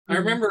I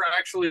Mm-hmm. remember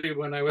actually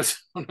when I was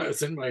when I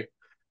was in my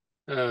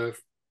uh,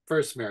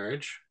 first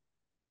marriage.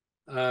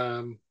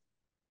 Um,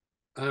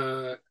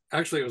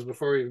 Actually, it was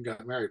before we even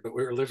got married, but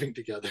we were living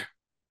together,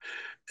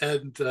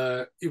 and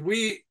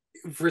we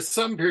for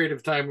some period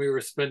of time we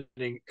were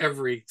spending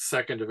every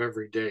second of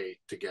every day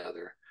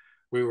together.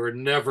 We were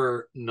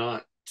never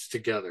not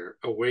together,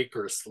 awake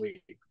or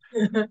asleep,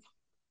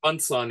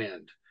 months on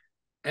end.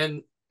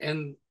 And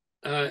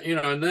you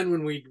know, and then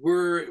when we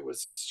were, it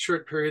was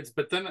short periods.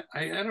 But then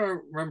I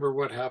don't remember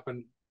what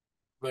happened,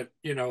 but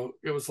you know,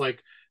 it was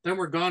like then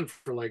we're gone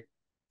for like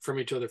from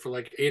each other for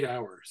like 8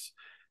 hours,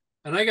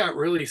 and I got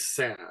really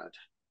sad.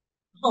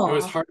 I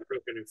was Aw.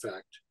 heartbroken, in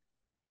fact,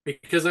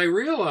 because I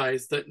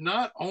realized that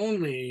not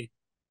only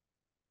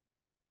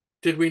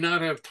did we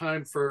not have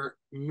time for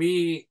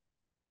me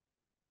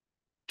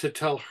to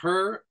tell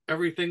her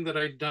everything that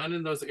I'd done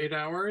in those 8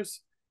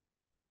 hours,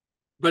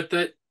 but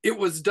that it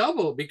was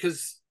double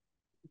because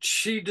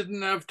she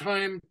didn't have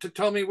time to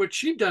tell me what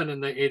she'd done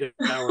in the 8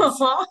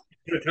 hours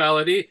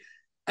totality.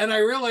 And I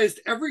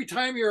realized every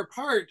time you're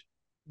apart,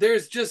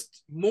 there's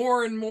just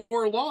more and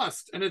more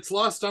lost, and it's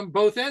lost on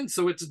both ends.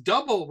 So it's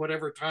double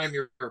whatever time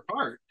you're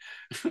apart.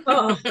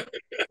 Oh,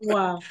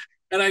 wow.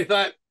 And I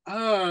thought,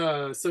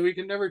 oh, so we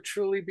can never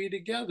truly be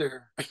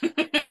together.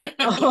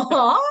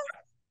 Aw,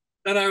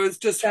 And I was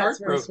just that's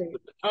very heartbroken sweet.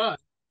 at the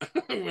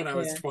time when I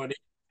was Yeah, 20.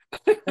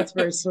 that's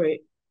very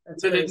sweet.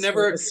 That's That very it sweet.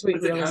 never A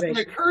sweet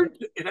realization.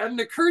 it hadn't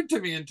occurred to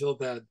me until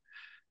then.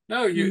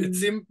 No,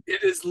 Mm,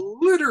 it is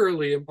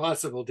literally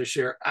impossible to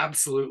share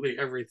absolutely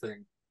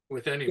everything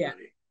with yeah,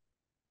 anybody.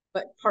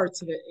 but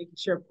parts of it, you can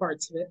share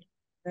parts of it,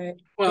 right?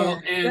 Well,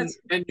 Yeah, that's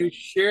and you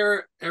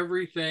share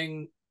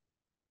everything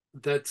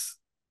that's,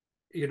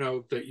 you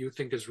know, that you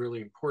think is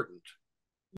really important.